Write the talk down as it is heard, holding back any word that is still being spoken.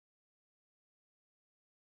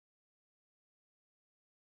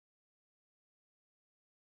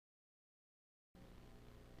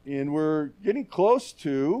And we're getting close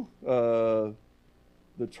to the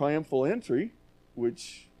triumphal entry,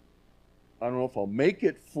 which I don't know if I'll make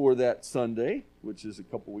it for that Sunday, which is a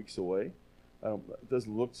couple weeks away. It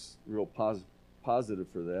doesn't look real positive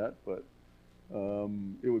for that, but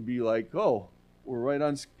it would be like, oh, we're right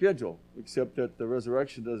on schedule, except that the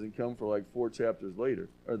resurrection doesn't come for like 4 chapters later,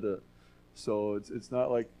 so it's not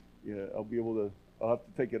like I'll have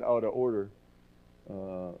to take it out of order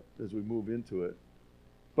as we move into it.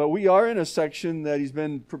 But we are in a section that he's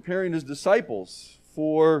been preparing his disciples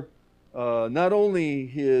for not only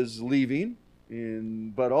his leaving,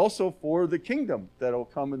 but also for the kingdom that will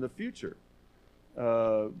come in the future.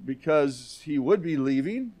 Because he would be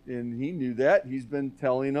leaving, and he knew that. He's been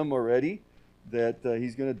telling them already that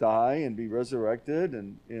he's going to die and be resurrected,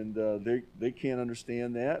 and they can't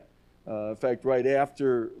understand that. In fact, right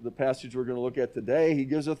after the passage we're going to look at today, he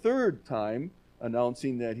gives a third time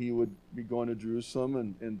announcing that he would be going to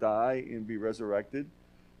Jerusalem and die and be resurrected.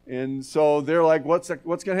 And so they're like, what's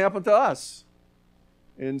going to happen to us?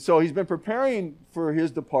 And so he's been preparing for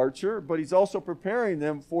his departure, but he's also preparing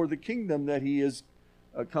them for the kingdom that he is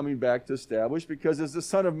coming back to establish, because as the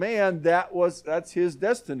Son of Man, that's his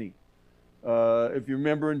destiny. If you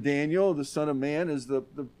remember in Daniel, the Son of Man is the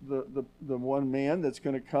one man that's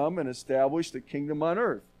going to come and establish the kingdom on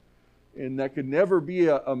earth. And that could never be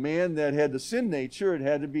a man that had the sin nature. It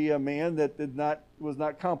had to be a man that was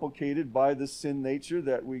not complicated by the sin nature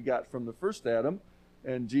that we got from the first Adam.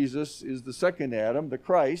 And Jesus is the second Adam, the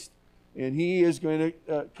Christ. And he is going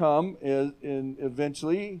to come and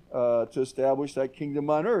eventually to establish that kingdom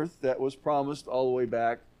on earth that was promised all the way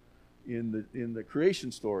back in the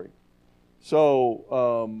creation story.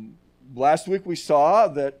 So last week we saw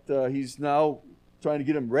that he's now trying to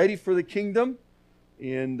get them ready for the kingdom.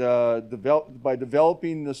 And by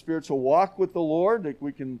developing the spiritual walk with the Lord, it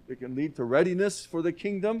can lead to readiness for the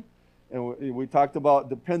kingdom. And we talked about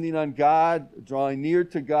depending on God, drawing near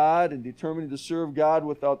to God, and determining to serve God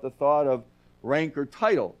without the thought of rank or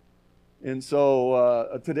title. And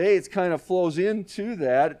so today it kind of flows into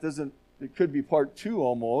that. It could be part 2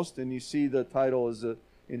 almost, and you see the title as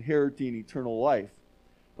inheriting eternal life.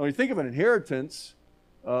 Now, when you think of an inheritance,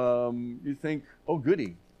 you think, oh,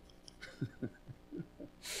 goody.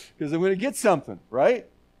 Because I'm going to get something, right?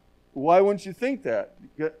 Why wouldn't you think that?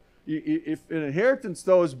 If an inheritance,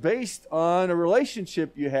 though, is based on a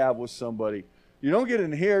relationship you have with somebody, you don't get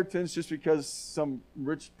an inheritance just because some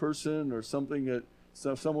rich person or someone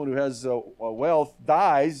who has a wealth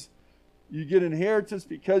dies. You get inheritance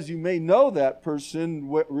because you may know that person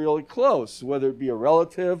really close, whether it be a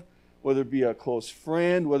relative, whether it be a close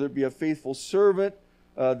friend, whether it be a faithful servant.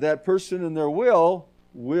 That person in their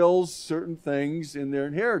wills certain things in their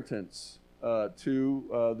inheritance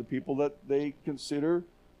to the people that they consider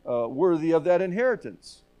worthy of that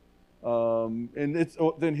inheritance. And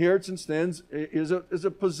the inheritance then is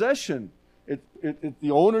a possession.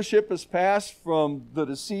 The ownership is passed from the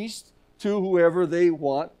deceased to whoever they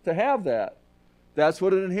want to have that. That's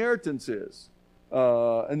what an inheritance is.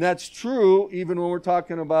 And that's true even when we're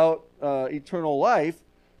talking about eternal life.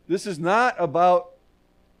 This is not about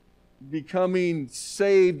becoming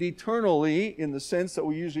saved eternally in the sense that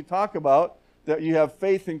we usually talk about, that you have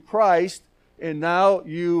faith in Christ and now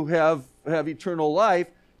you have eternal life.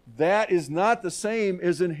 That is not the same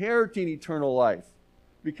as inheriting eternal life,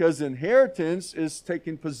 because inheritance is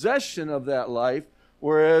taking possession of that life,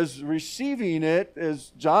 whereas receiving it,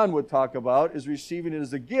 as John would talk about, is receiving it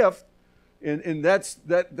as a gift, and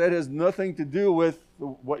that has nothing to do with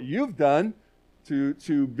what you've done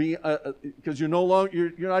to be, because you're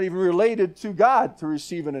not even related to God to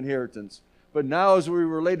receive an inheritance. But now, as we're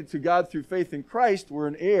related to God through faith in Christ, we're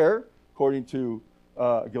an heir, according to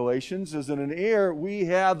Galatians. As an heir, we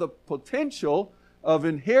have the potential of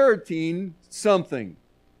inheriting something.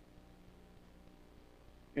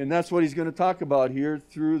 And that's what he's going to talk about here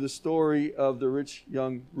through the story of the rich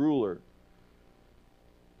young ruler.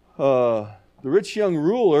 The rich young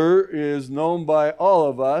ruler is known by all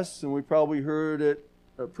of us, and we probably heard it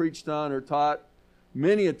preached on or taught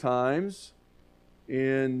many a times.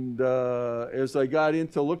 And as I got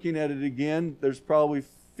into looking at it again, there's probably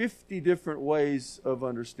 50 different ways of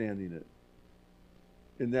understanding it.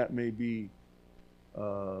 And that may be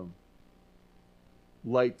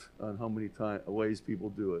light on how many ways people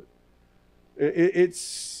do it.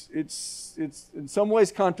 It's in some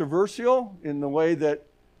ways controversial in the way that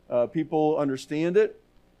people understand it.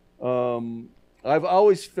 I've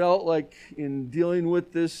always felt like in dealing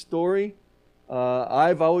with this story,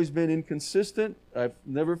 I've always been inconsistent. I've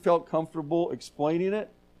never felt comfortable explaining it.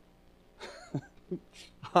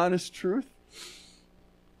 Honest truth.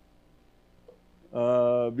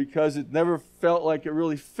 because it never felt like it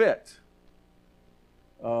really fit.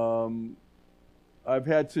 I've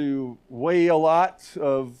had to weigh a lot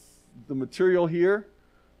of the material here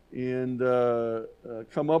and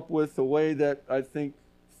come up with a way that I think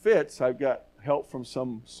fits. I've got help from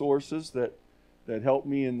some sources that help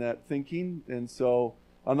me in that thinking, and so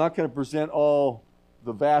I'm not going to present all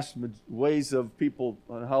the vast ways of people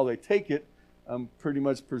on how they take it. I'm pretty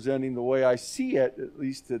much presenting the way I see it, at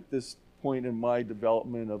least at this point in my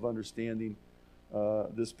development of understanding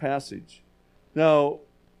this passage. Now,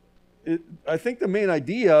 I think the main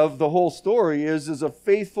idea of the whole story is a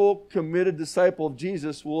faithful, committed disciple of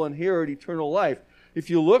Jesus will inherit eternal life. If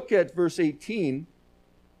you look at verse 18,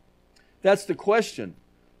 that's the question.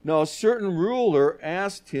 Now, a certain ruler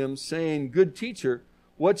asked him, saying, "Good teacher,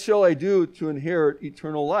 what shall I do to inherit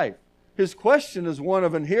eternal life?" His question is one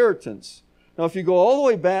of inheritance. Now, if you go all the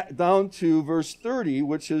way back down to verse 30,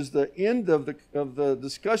 which is the end of the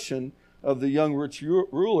discussion of the young rich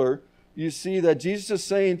ruler, you see that Jesus is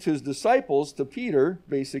saying to his disciples, to Peter,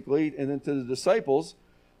 basically, and then to the disciples,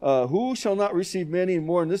 who shall not receive many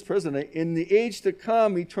more in this present age, in the age to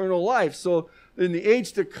come, eternal life. So in the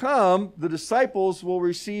age to come, the disciples will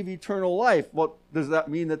receive eternal life. Well, does that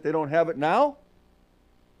mean that they don't have it now?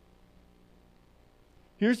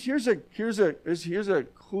 Here's a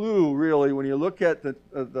clue, really, when you look at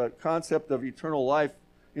the concept of eternal life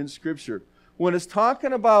in Scripture. When it's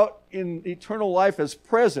talking about in eternal life as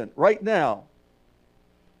present, right now,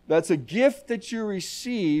 that's a gift that you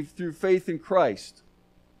receive through faith in Christ.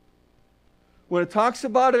 When it talks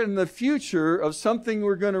about it in the future, of something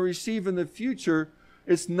we're going to receive in the future,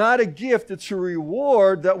 it's not a gift, it's a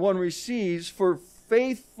reward that one receives for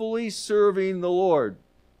faithfully serving the Lord.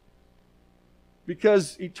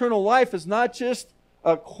 Because eternal life is not just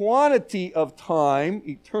a quantity of time,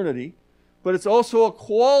 eternity, but it's also a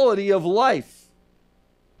quality of life.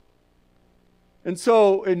 And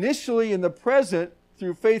so initially in the present,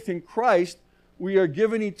 through faith in Christ, we are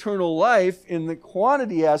given eternal life in the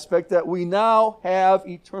quantity aspect that we now have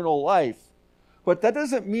eternal life. But that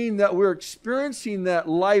doesn't mean that we're experiencing that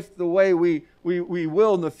life the way we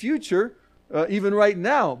will in the future, even right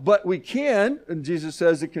now. But we can, and Jesus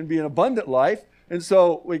says it can be an abundant life, and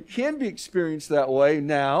so we can be experienced that way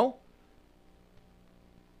now.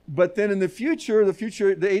 But then in the future,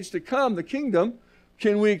 the age to come, the kingdom,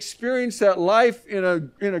 can we experience that life in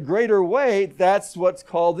a greater way? That's what's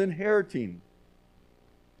called inheriting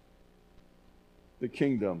the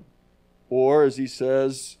kingdom. Or, as he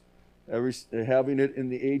says, having it in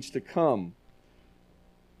the age to come.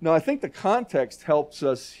 Now, I think the context helps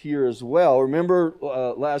us here as well. Remember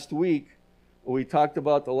last week, we talked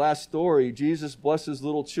about the last story, Jesus blesses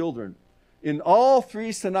little children. In all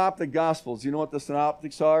three synoptic gospels, you know what the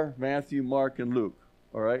synoptics are? Matthew, Mark, and Luke.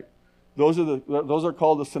 All right? Those are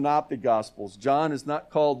called the synoptic gospels. John is not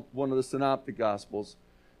called one of the synoptic gospels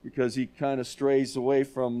because he kind of strays away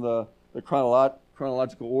from the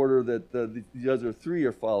chronological order that the other three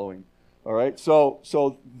are following. All right? So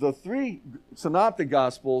the three synoptic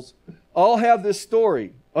gospels all have this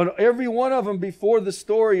story. On every one of them, before the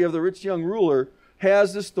story of the rich young ruler,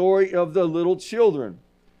 has the story of the little children.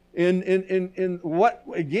 In what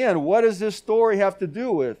does this story have to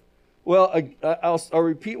do with? Well, I'll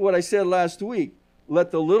repeat what I said last week.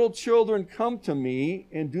 Let the little children come to me,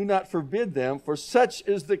 and do not forbid them, for such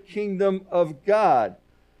is the kingdom of God.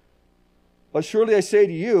 But surely I say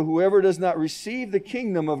to you, whoever does not receive the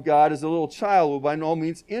kingdom of God as a little child will by no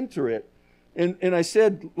means enter it. And I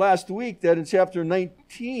said last week that in chapter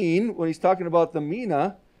 19, when he's talking about the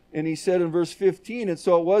mina, and he said in verse 15, and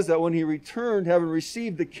so it was that when he returned, having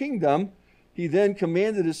received the kingdom, he then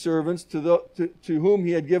commanded his servants to whom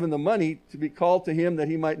he had given the money to be called to him, that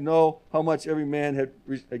he might know how much every man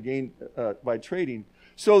had gained by trading.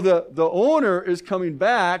 So the owner is coming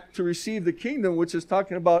back to receive the kingdom, which is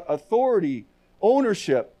talking about authority,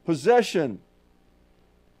 ownership, possession.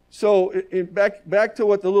 So back to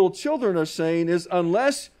what the little children are saying is,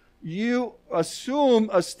 unless you assume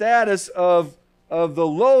a status of the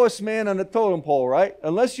lowest man on the totem pole, right?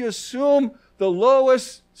 Unless you assume the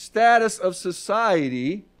lowest status of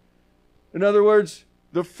society, in other words,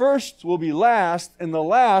 the first will be last and the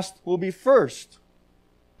last will be first.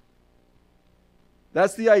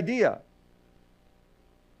 That's the idea.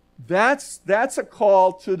 That's a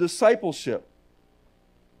call to discipleship.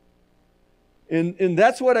 And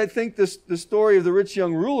that's what I think the story of the rich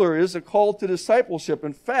young ruler is, a call to discipleship.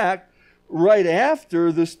 In fact, right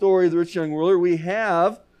after the story of the rich young ruler, we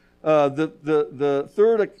have the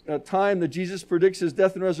third time that Jesus predicts his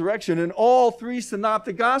death and resurrection in all three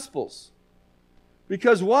synoptic gospels.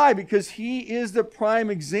 Because why? Because he is the prime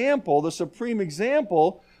example, the supreme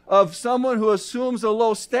example of someone who assumes a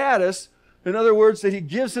low status. In other words, that he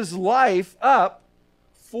gives his life up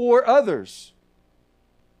for others.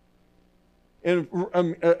 And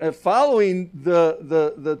following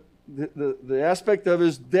the aspect of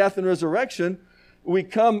his death and resurrection, we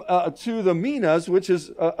come to the minas, which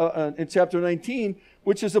is in chapter 19,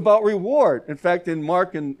 which is about reward. In fact, in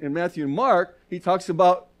Matthew and Mark, he talks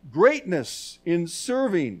about greatness in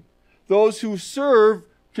serving. Those who serve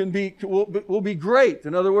will be great.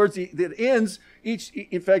 In other words, it ends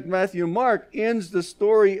in fact, Matthew and Mark ends the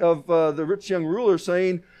story of the rich young ruler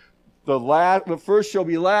saying, the first shall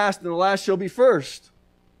be last, and the last shall be first.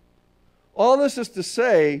 All this is to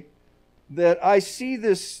say that I see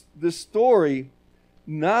this story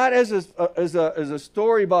not as a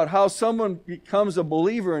story about how someone becomes a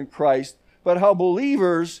believer in Christ, but how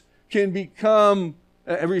believers can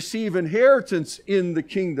receive inheritance in the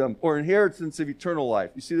kingdom, or inheritance of eternal life.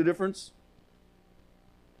 You see the difference?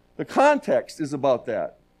 The context is about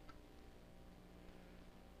that.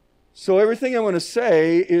 So everything I'm going to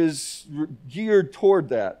say is geared toward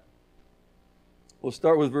that. We'll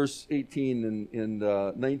start with verse 18 and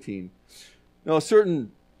 19. Now a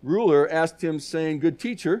certain ruler asked him, saying, "Good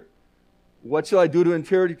teacher, what shall I do to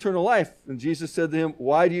inherit eternal life?" And Jesus said to him,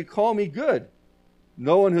 "Why do you call me good?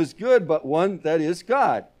 No one is good but one, that is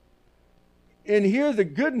God." And here the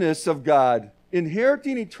goodness of God,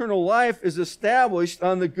 inheriting eternal life, is established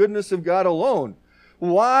on the goodness of God alone.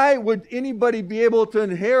 Why would anybody be able to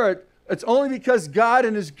inherit? It's only because God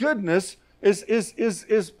in his goodness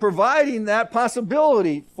is providing that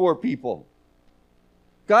possibility for people.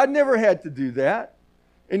 God never had to do that.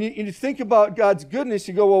 And you think about God's goodness,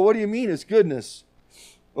 you go, well, what do you mean it's goodness?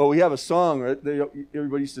 Well, we have a song, right?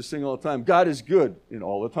 Everybody used to sing all the time. God is good and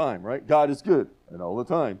all the time, right? God is good and all the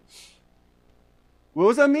time. What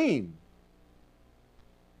does that mean?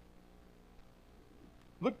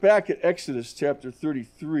 Look back at Exodus chapter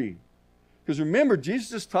 33. Because remember,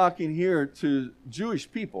 Jesus is talking here to Jewish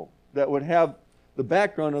people that would have the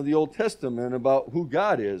background of the Old Testament about who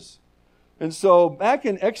God is. And so back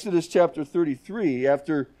in Exodus chapter 33,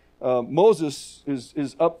 after Moses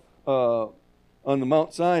is up on the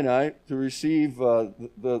Mount Sinai to receive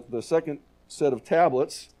the second set of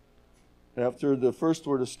tablets after the first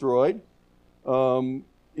were destroyed, in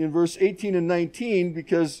verse 18 and 19,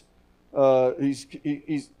 because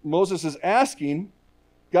Moses is asking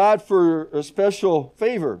God for a special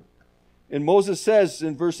favor. And Moses says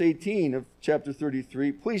in verse 18 of chapter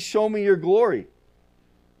 33, "Please show me your glory."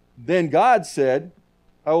 Then God said,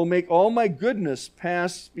 "I will make all my goodness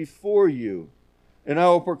pass before you, and I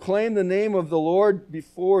will proclaim the name of the Lord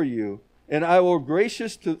before you, and I will be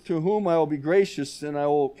gracious to whom I will be gracious, and I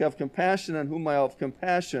will have compassion on whom I will have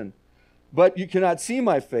compassion. But you cannot see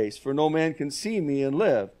my face, for no man can see me and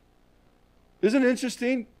live." Isn't it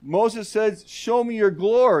interesting? Moses says, "Show me your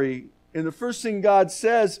glory." And the first thing God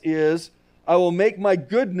says is, "I will make my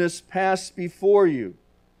goodness pass before you."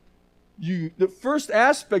 The first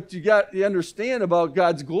aspect you got to understand about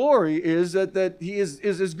God's glory is that he is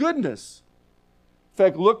his goodness. In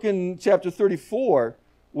fact, look in chapter 34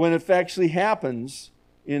 when it actually happens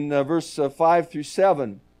in verse 5 through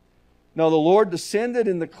 7. "Now the Lord descended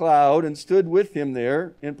in the cloud and stood with him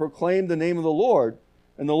there and proclaimed the name of the Lord.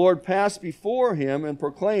 And the Lord passed before him and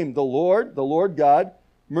proclaimed, the Lord God,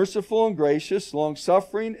 merciful and gracious,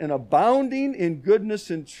 long-suffering and abounding in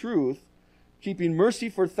goodness and truth, keeping mercy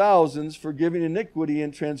for thousands, forgiving iniquity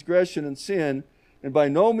and transgression and sin, and by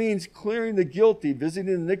no means clearing the guilty,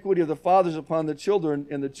 visiting the iniquity of the fathers upon the children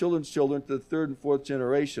and the children's children to the third and fourth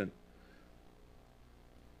generation."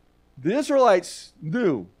 The Israelites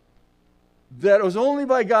knew that it was only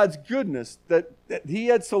by God's goodness that he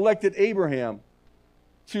had selected Abraham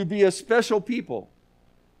to be a special people.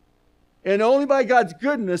 And only by God's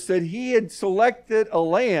goodness that he had selected a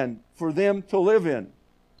land for them to live in.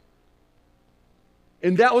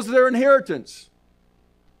 And that was their inheritance.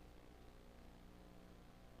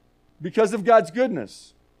 Because of God's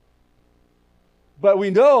goodness. But we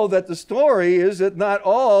know that the story is that not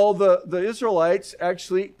all the Israelites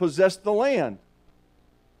actually possessed the land.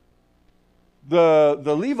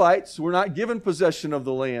 The Levites were not given possession of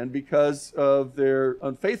the land because of their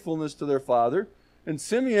unfaithfulness to their father. And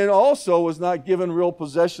Simeon also was not given real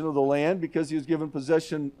possession of the land because he was given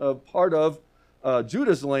possession of part of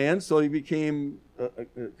Judah's land. So he became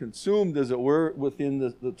consumed, as it were, within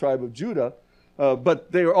the tribe of Judah.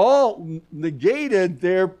 But they all negated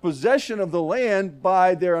their possession of the land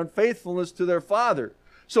by their unfaithfulness to their father.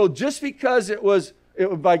 So just because it was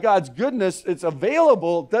by God's goodness, it's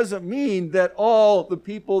available, doesn't mean that all the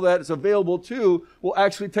people that it's available to will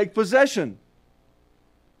actually take possession.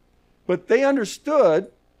 But they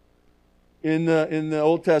understood in the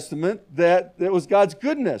Old Testament that it was God's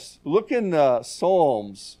goodness. Look in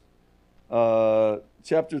Psalms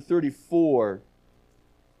chapter 34.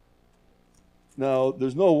 Now,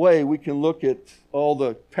 there's no way we can look at all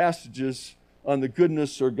the passages on the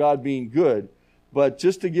goodness or God being good, but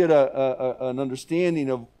just to get an understanding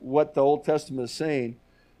of what the Old Testament is saying,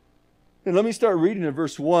 and let me start reading in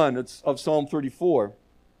verse 1 of Psalm 34.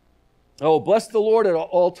 Oh, bless the Lord at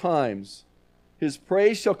all times. His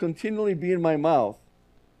praise shall continually be in my mouth.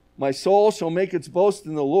 My soul shall make its boast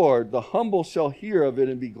in the Lord. The humble shall hear of it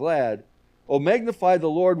and be glad. Oh, magnify the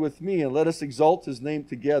Lord with me, and let us exalt his name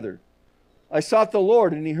together. I sought the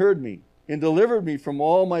Lord, and he heard me, and delivered me from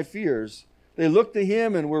all my fears. They looked to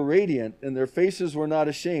him and were radiant, and their faces were not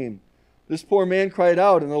ashamed. This poor man cried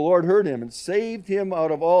out, and the Lord heard him, and saved him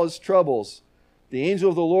out of all his troubles. The angel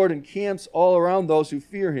of the Lord encamps all around those who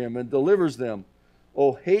fear him, and delivers them.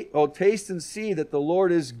 Oh, taste and see that the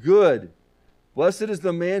Lord is good. Blessed is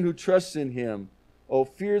the man who trusts in him. Oh,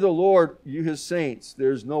 fear the Lord, you his saints.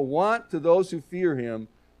 There is no want to those who fear him.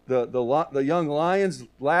 The young lions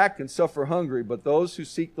lack and suffer hungry, but those who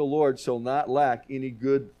seek the Lord shall not lack any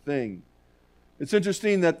good thing. It's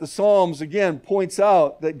interesting that the Psalms, again, points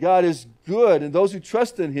out that God is good, and those who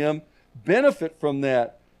trust in him benefit from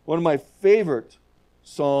that. One of my favorite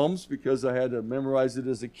Psalms, because I had to memorize it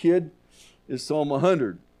as a kid, is Psalm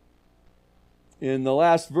 100. In the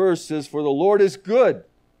last verse says, for the Lord is good,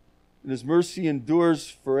 and his mercy endures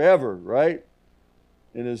forever, right?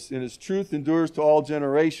 And his truth endures to all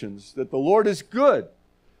generations. That the Lord is good.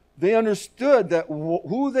 They understood that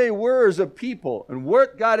who they were as a people and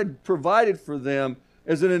what God had provided for them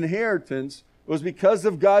as an inheritance was because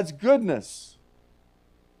of God's goodness.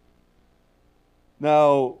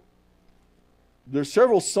 Now, there's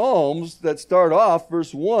several Psalms that start off,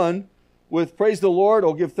 verse 1, with praise the Lord,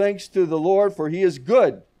 oh give thanks to the Lord, for he is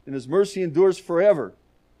good, and his mercy endures forever.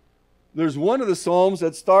 There's one of the Psalms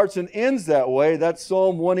that starts and ends that way. That's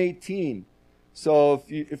Psalm 118. So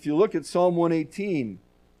if you look at Psalm 118,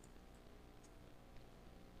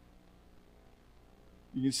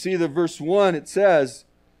 you can see the verse 1, it says,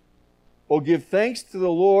 oh, give thanks to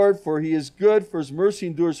the Lord, for he is good, for his mercy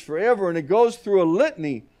endures forever. And it goes through a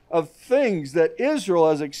litany of things that Israel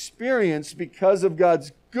has experienced because of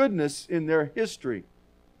God's goodness in their history.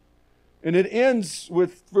 And it ends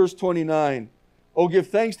with verse 29. Oh, give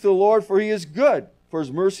thanks to the Lord, for he is good, for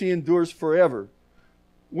his mercy endures forever.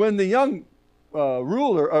 When the young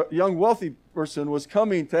young wealthy person was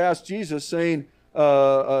coming to ask Jesus, saying,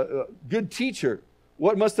 good teacher,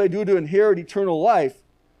 what must I do to inherit eternal life?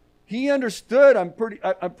 He understood, I'm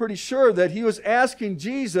pretty sure, that he was asking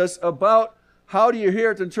Jesus about how do you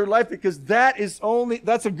inherit eternal life, because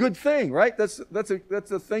that's a good thing, right? That's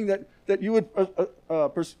a thing that you would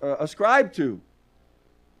ascribe to.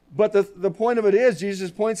 But the point of it is,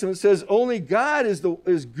 Jesus points him and says, only God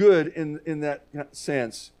is good in that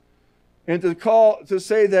sense. And to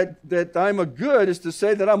say that I'm a good is to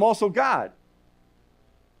say that I'm also God.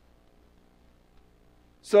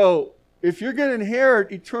 So if you're going to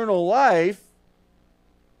inherit eternal life,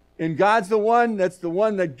 and God's the one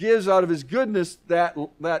that gives out of his goodness that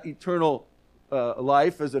eternal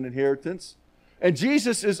life as an inheritance, and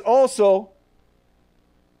Jesus is also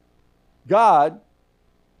God,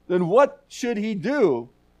 then what should he do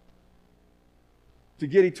to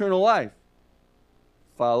get eternal life?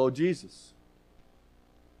 Follow Jesus.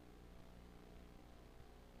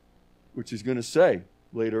 Which he's going to say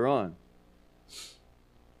later on.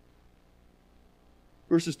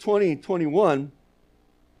 Verses 20 and 21,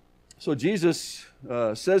 so Jesus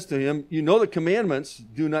says to him, you know the commandments,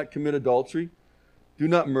 do not commit adultery, do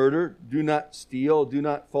not murder, do not steal, do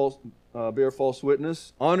not bear false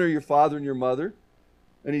witness, honor your father and your mother.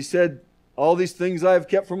 And he said, all these things I have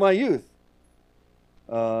kept from my youth.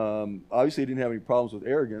 Obviously, he didn't have any problems with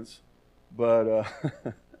arrogance, but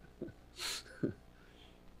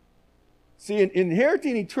see,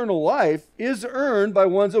 inheriting eternal life is earned by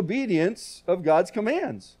one's obedience of God's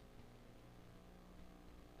commands.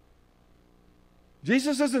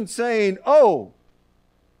 Jesus isn't saying, oh,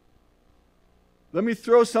 let me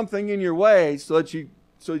throw something in your way so that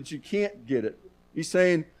you can't get it. He's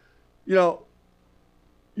saying,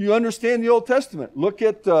 you understand the Old Testament. Look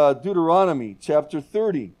at Deuteronomy chapter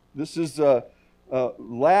 30. This is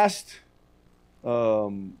last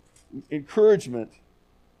encouragement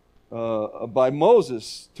by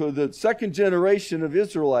Moses to the second generation of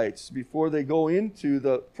Israelites before they go into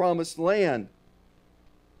the promised land.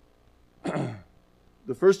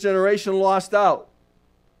 The first generation lost out.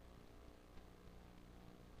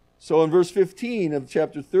 So in verse 15 of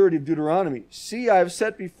chapter 30 of Deuteronomy, see, I have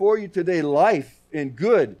set before you today life and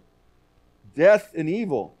good, death and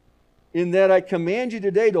evil, in that I command you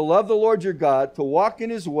today to love the Lord your God, to walk in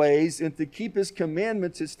his ways, and to keep his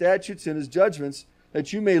commandments, his statutes, and his judgments,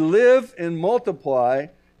 that you may live and multiply,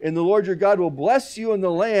 and the Lord your God will bless you in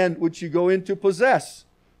the land which you go in to possess.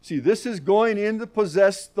 See, this is going in to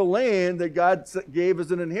possess the land that God gave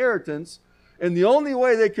as an inheritance, and the only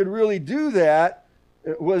way they could really do that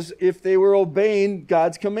was if they were obeying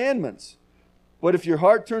God's commandments. But if your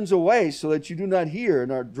heart turns away so that you do not hear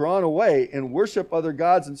and are drawn away and worship other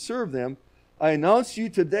gods and serve them, I announce to you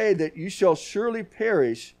today that you shall surely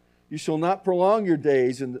perish. You shall not prolong your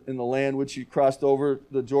days in the land which you crossed over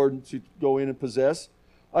the Jordan to go in and possess.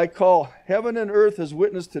 I call heaven and earth as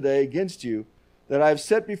witness today against you, that I have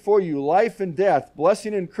set before you life and death,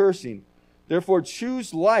 blessing and cursing. Therefore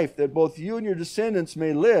choose life, that both you and your descendants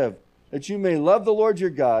may live, that you may love the Lord your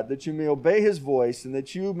God, that you may obey his voice, and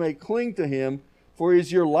that you may cling to him, for he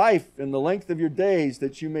is your life and the length of your days,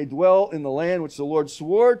 that you may dwell in the land which the Lord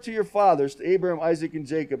swore to your fathers, to Abraham, Isaac, and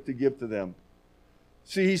Jacob, to give to them.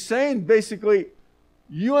 See, he's saying basically,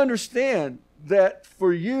 you understand that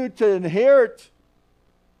for you to inherit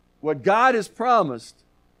what God has promised,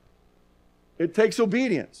 it takes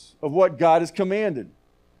obedience of what God has commanded.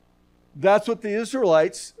 That's what the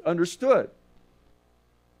Israelites understood.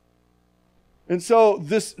 And so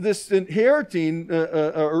this inheriting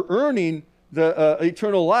or earning the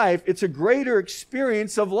eternal life, it's a greater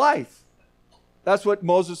experience of life. That's what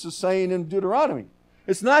Moses is saying in Deuteronomy.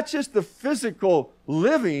 It's not just the physical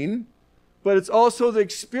living, but it's also the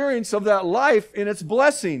experience of that life in its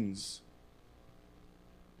blessings.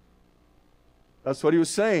 That's what he was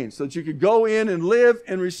saying, so that you could go in and live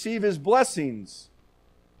and receive his blessings.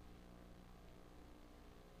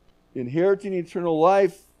 Inheriting eternal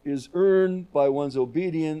life is earned by one's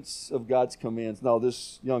obedience of God's commands. Now,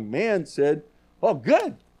 this young man said, oh,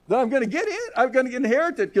 good. Then I'm going to get it. I'm going to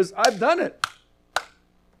inherit it because I've done it.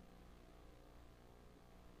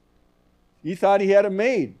 He thought he had it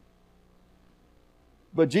made.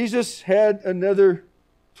 But Jesus had another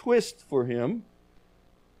twist for him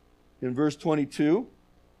in verse 22.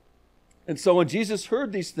 And so when Jesus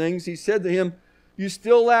heard these things, he said to him, you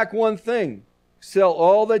still lack one thing. Sell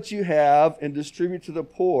all that you have and distribute to the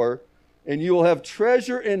poor, and you will have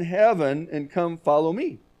treasure in heaven, and come follow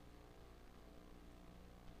me.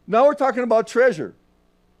 Now we're talking about treasure.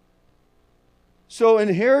 So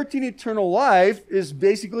inheriting eternal life is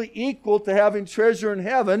basically equal to having treasure in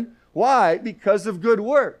heaven. Why? Because of good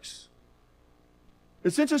works.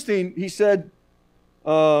 It's interesting, he said,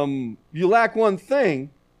 you lack one thing,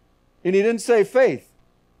 and he didn't say faith.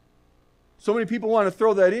 So many people want to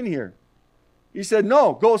throw that in here. He said,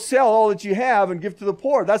 no, go sell all that you have and give to the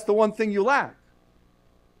poor. That's the one thing you lack.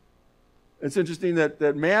 It's interesting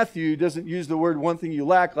that Matthew doesn't use the word one thing you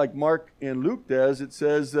lack like Mark and Luke does. It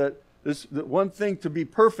says that this the one thing to be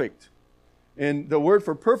perfect. And the word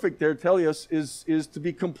for perfect there, teleos, is to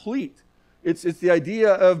be complete. It's the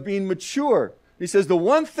idea of being mature. He says the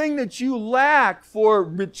one thing that you lack for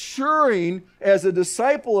maturing as a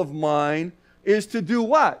disciple of mine is to do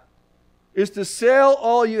what? Is to sell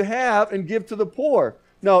all you have and give to the poor.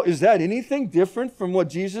 Now, is that anything different from what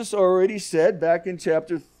Jesus already said back in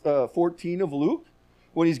chapter 14 of Luke?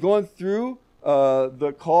 When he's going through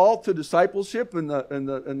the call to discipleship and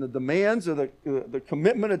the demands of the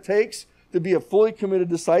commitment it takes to be a fully committed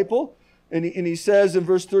disciple. And he says in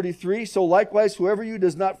verse 33, so likewise, whoever you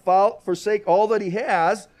does not forsake all that he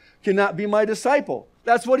has cannot be my disciple.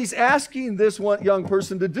 That's what he's asking this one young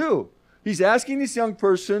person to do. He's asking this young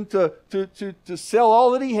person to sell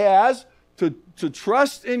all that he has, to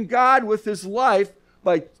trust in God with his life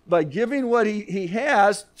by giving what he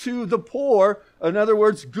has to the poor. In other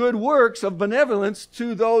words, good works of benevolence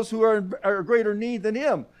to those who are in greater need than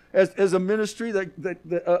him, as a ministry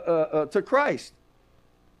to Christ.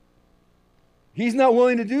 He's not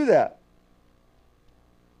willing to do that.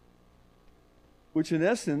 Which in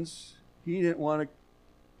essence, he didn't want to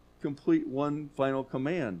complete one final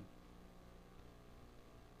command.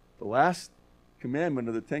 The last commandment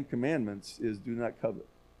of the 10 Commandments is do not covet.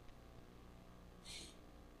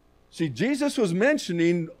 See, Jesus was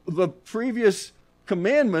mentioning the previous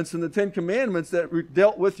commandments in the 10 Commandments that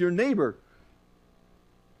dealt with your neighbor.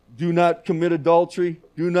 Do not commit adultery.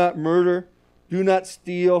 Do not murder. Do not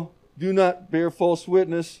steal. Do not bear false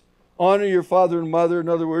witness. Honor your father and mother. In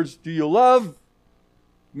other words, do you love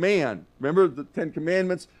man? Remember the 10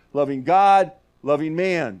 Commandments? Loving God, loving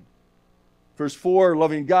man. First 4,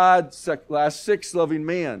 loving God. Last 6, loving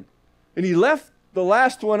man. And he left the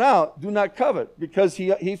last one out, do not covet, because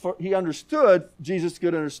he understood, Jesus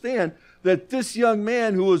could understand, that this young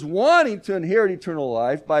man who was wanting to inherit eternal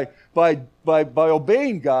life by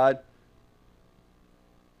obeying God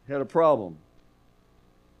had a problem.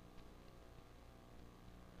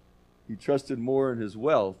 He trusted more in his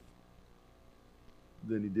wealth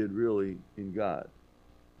than he did really in God,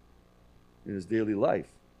 in his daily life.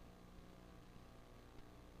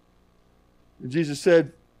 And Jesus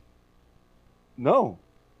said, no.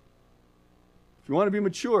 If you want to be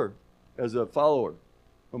mature as a follower,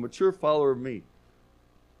 a mature follower of me,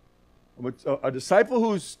 a disciple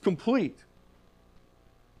who's complete,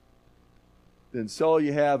 then sell all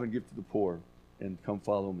you have and give to the poor and come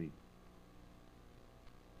follow me.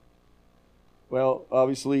 Well,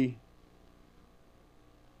 obviously,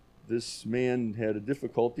 this man had a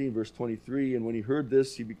difficulty in verse 23, and when he heard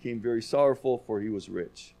this, he became very sorrowful, for he was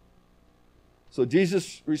rich. So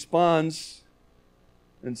Jesus responds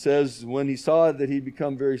and says, when Jesus saw that,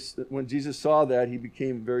 he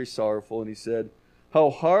became very sorrowful, and he said, how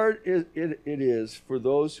hard it is for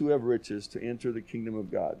those who have riches to enter the kingdom of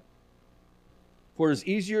God. For it is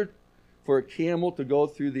easier for a camel to go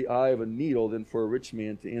through the eye of a needle than for a rich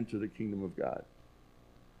man to enter the kingdom of God.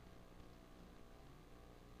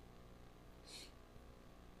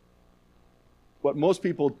 What most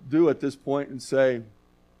people do at this point and say,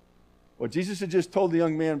 what Jesus had just told the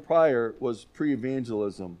young man prior was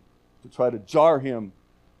pre-evangelism, to try to jar him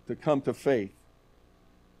to come to faith.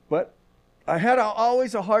 But I had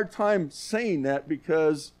always a hard time saying that,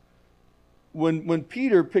 because when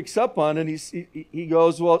Peter picks up on it, he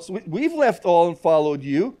goes, well, we've left all and followed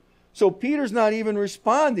you. So Peter's not even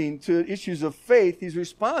responding to issues of faith. He's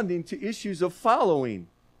responding to issues of following.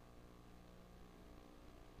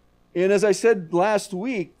 And as I said last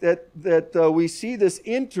week, that we see this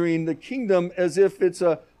entering the kingdom as if it's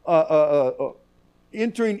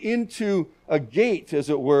entering into a gate, as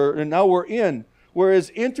it were, and now we're in.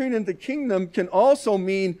 Whereas entering into the kingdom can also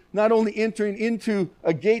mean not only entering into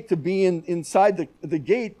a gate to be inside the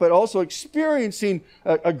gate, but also experiencing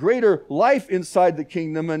a greater life inside the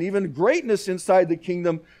kingdom, and even greatness inside the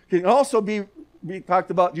kingdom can also be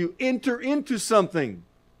talked about. You enter into something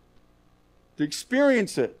to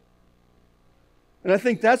experience it. And I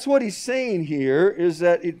think that's what he's saying here, is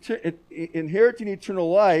that inheriting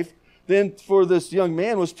eternal life then for this young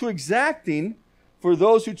man was too exacting for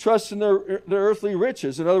those who trust in their earthly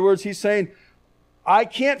riches. In other words, he's saying, I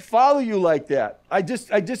can't follow you like that. I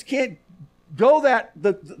just can't go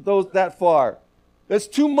that far. That's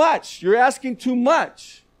too much. You're asking too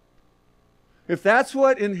much. If that's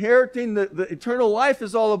what inheriting the eternal life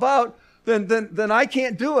is all about, then I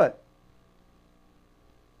can't do it.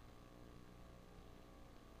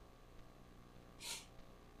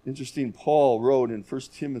 Interesting, Paul wrote in 1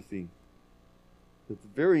 Timothy, at the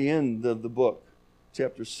very end of the book,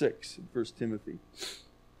 chapter 6 in 1 Timothy,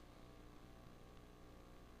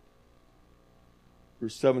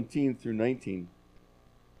 verse 17 through 19.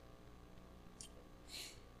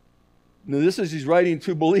 Now this is, he's writing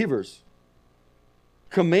to believers.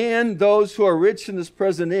 Command those who are rich in this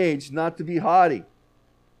present age not to be haughty,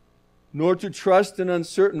 nor to trust in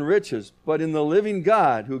uncertain riches, but in the living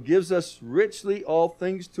God, who gives us richly all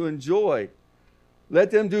things to enjoy.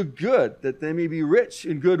 Let them do good, that they may be rich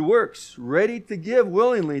in good works, ready to give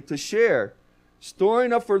willingly to share,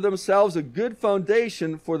 storing up for themselves a good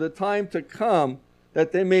foundation for the time to come,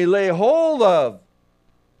 that they may lay hold of,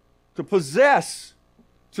 to possess,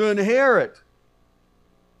 to inherit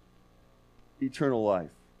eternal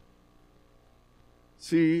life.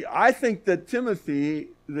 See, I think that Timothy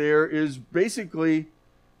there is basically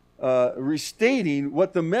restating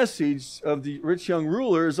what the message of the rich young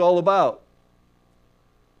ruler is all about.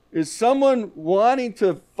 Is someone wanting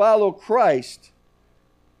to follow Christ.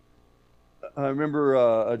 I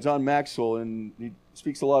remember John Maxwell, and he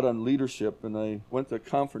speaks a lot on leadership, and I went to a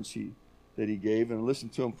conference that he gave and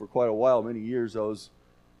listened to him for quite a while, many years. I was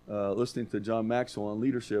listening to John Maxwell on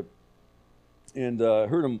leadership, and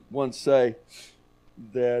heard him once say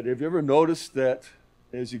that, have you ever noticed that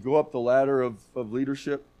as you go up the ladder of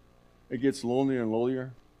leadership, it gets lonelier and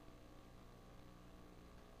lonelier?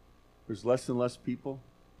 There's less and less people.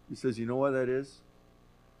 He says, you know why that is?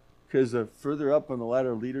 Because further up on the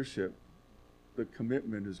ladder of leadership, the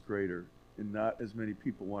commitment is greater, and not as many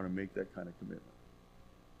people want to make that kind of commitment.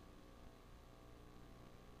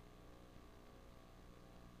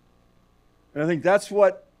 And I think that's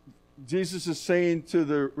what Jesus is saying to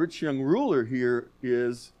the rich young ruler here,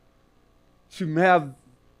 is to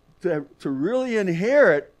really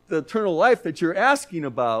inherit the eternal life that you're asking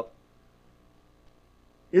about.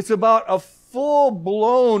 It's about a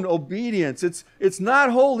full-blown obedience. It's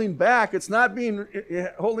not holding back. It's not being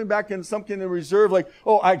holding back in something in reserve like,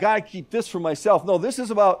 oh, I got to keep this for myself. No, this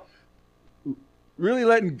is about really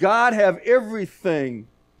letting God have everything.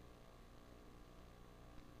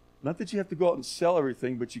 Not that you have to go out and sell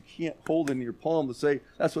everything, but you can't hold it in your palm to say,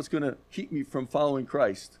 that's what's going to keep me from following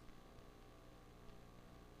Christ.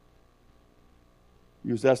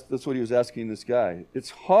 That's what he was asking this guy.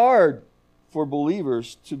 It's hard for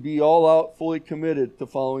believers to be all out, fully committed to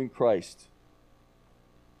following Christ.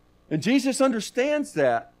 And Jesus understands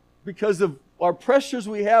that because of our pressures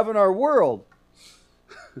we have in our world,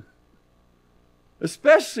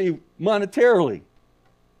 especially monetarily.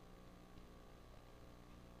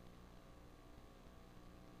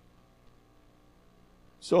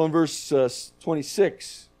 So in verse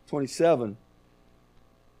 26, 27,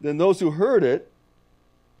 then those who heard it,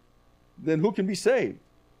 then who can be saved?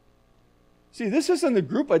 See, this isn't the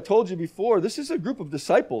group I told you before. This is a group of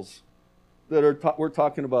disciples that we're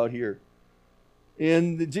talking about here.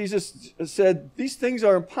 And Jesus said, these things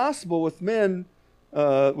are impossible with men.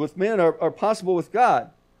 Are possible with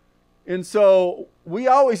God. And so we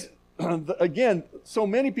always, again, so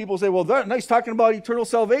many people say, well, he's talking about eternal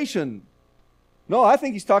salvation. No, I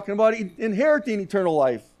think he's talking about inheriting eternal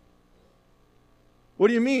life. What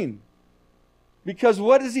do you mean? Because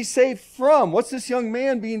what is he saved from? What's this young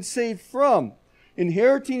man being saved from?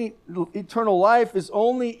 Inheriting eternal life is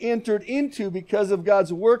only entered into because of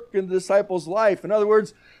God's work in the disciples' life. In other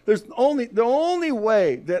words, the only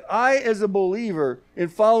way that I, as a believer in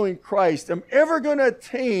following Christ, am ever going to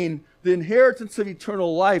attain the inheritance of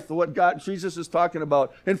eternal life, what Jesus is talking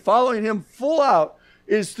about, and following him full out,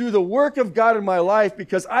 is through the work of God in my life,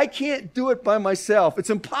 because I can't do it by myself. It's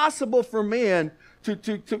impossible for man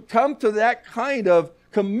to come to that kind of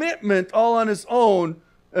commitment all on his own.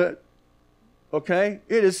 Okay?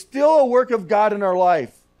 It is still a work of God in our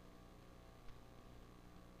life.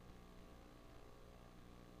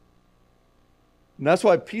 And that's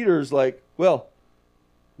why Peter's like, well,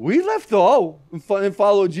 we left all and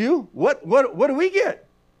followed you. What do we get?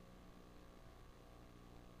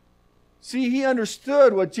 See, he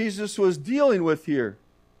understood what Jesus was dealing with here.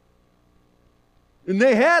 And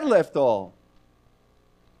they had left all.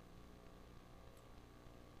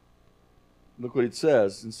 Look what it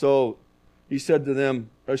says. And so he said to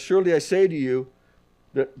them, surely I say to you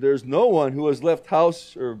that there's no one who has left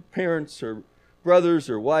house or parents or brothers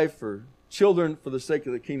or wife or children for the sake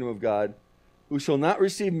of the kingdom of God, who shall not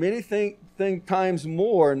receive many times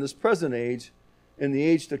more in this present age, in the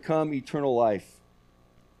age to come, eternal life.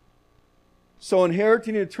 So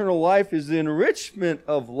inheriting eternal life is the enrichment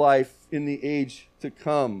of life in the age to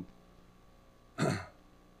come.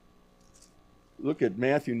 Look at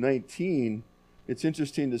Matthew 19. It's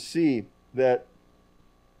interesting to see that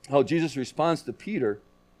how Jesus responds to Peter.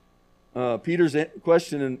 Peter's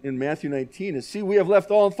question in Matthew 19 is, see, we have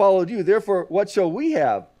left all and followed you. Therefore, what shall we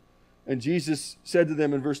have? And Jesus said to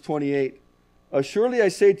them in verse 28, surely I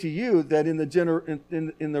say to you that in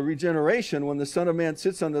the regeneration, when the Son of Man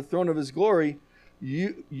sits on the throne of his glory,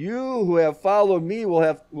 you who have followed me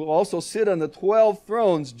will also sit on the 12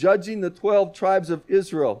 thrones, judging the 12 tribes of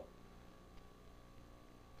Israel.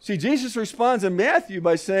 See, Jesus responds in Matthew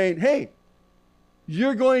by saying, hey,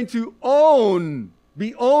 you're going to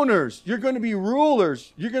be owners. You're going to be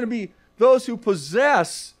rulers. You're going to be those who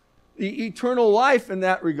possess the eternal life in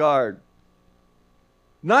that regard.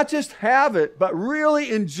 Not just have it, but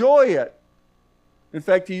really enjoy it. In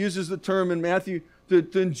fact, he uses the term in Matthew, the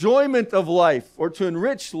enjoyment of life, or to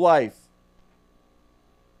enrich life.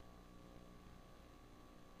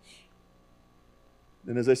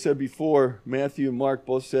 And as I said before, Matthew and Mark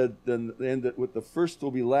both said then that with the first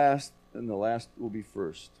will be last, and the last will be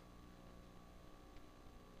first.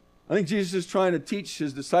 I think Jesus is trying to teach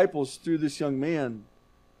his disciples through this young man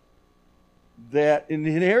that in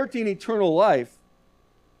inheriting eternal life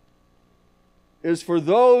is for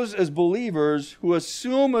those as believers who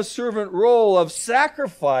assume a servant role of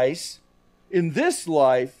sacrifice in this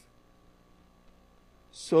life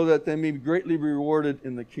so that they may be greatly rewarded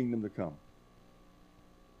in the kingdom to come.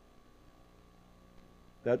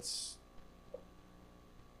 That's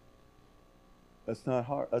not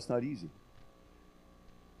hard. That's not easy.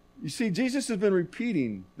 You see, Jesus has been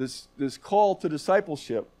repeating this call to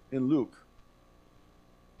discipleship in Luke.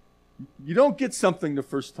 You don't get something the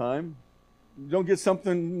first time. You don't get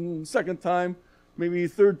something second time, maybe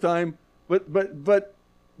third time, but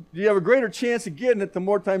you have a greater chance of getting it the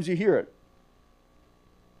more times you hear it.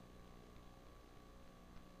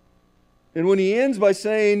 And when he ends by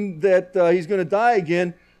saying that he's going to die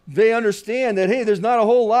again, they understand that, hey, there's not a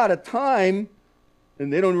whole lot of time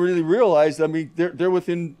And they don't really realize, I mean, they're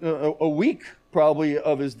within a week probably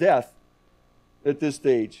of his death at this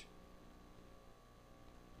stage.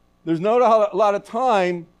 There's not a lot of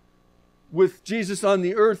time with Jesus on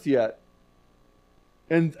the earth yet.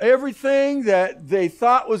 And everything that they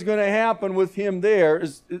thought was going to happen with him there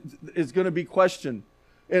is going to be questioned.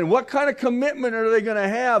 And what kind of commitment are they going to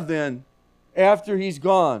have then after he's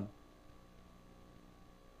gone?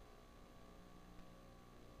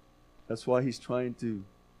 That's why he's trying to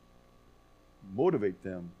motivate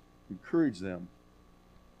them, encourage them,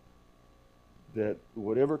 that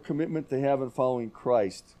whatever commitment they have in following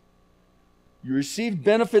Christ, you receive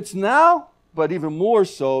benefits now, but even more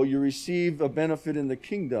so, you receive a benefit in the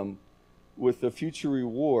kingdom with a future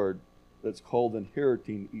reward that's called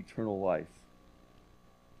inheriting eternal life,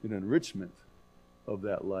 an enrichment of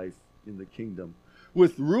that life in the kingdom,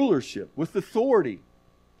 with rulership, with authority.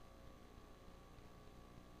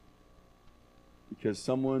 Because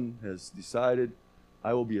someone has decided,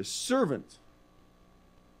 I will be a servant,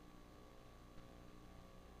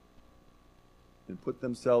 and put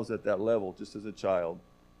themselves at that level just as a child,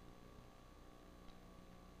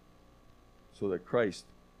 so that Christ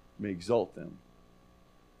may exalt them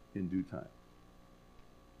in due time.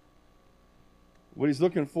 What he's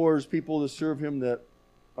looking for is people to serve him that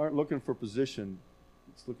aren't looking for position.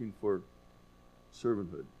 It's looking for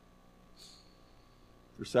servanthood,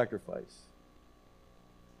 for sacrifice,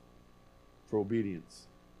 for obedience.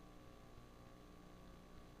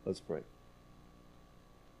 Let's pray.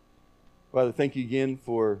 Father, thank you again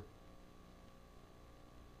for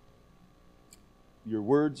your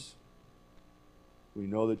words. We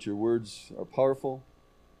know that your words are powerful,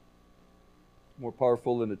 more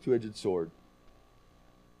powerful than a two-edged sword.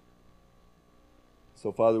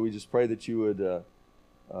 So, Father, we just pray that you would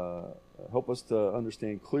help us to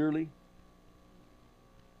understand clearly,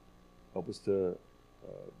 help us to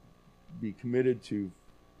be committed to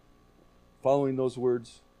following those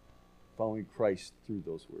words, following Christ through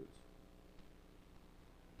those words.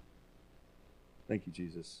 Thank you,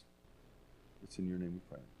 Jesus. It's in your name we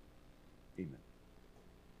pray. Amen.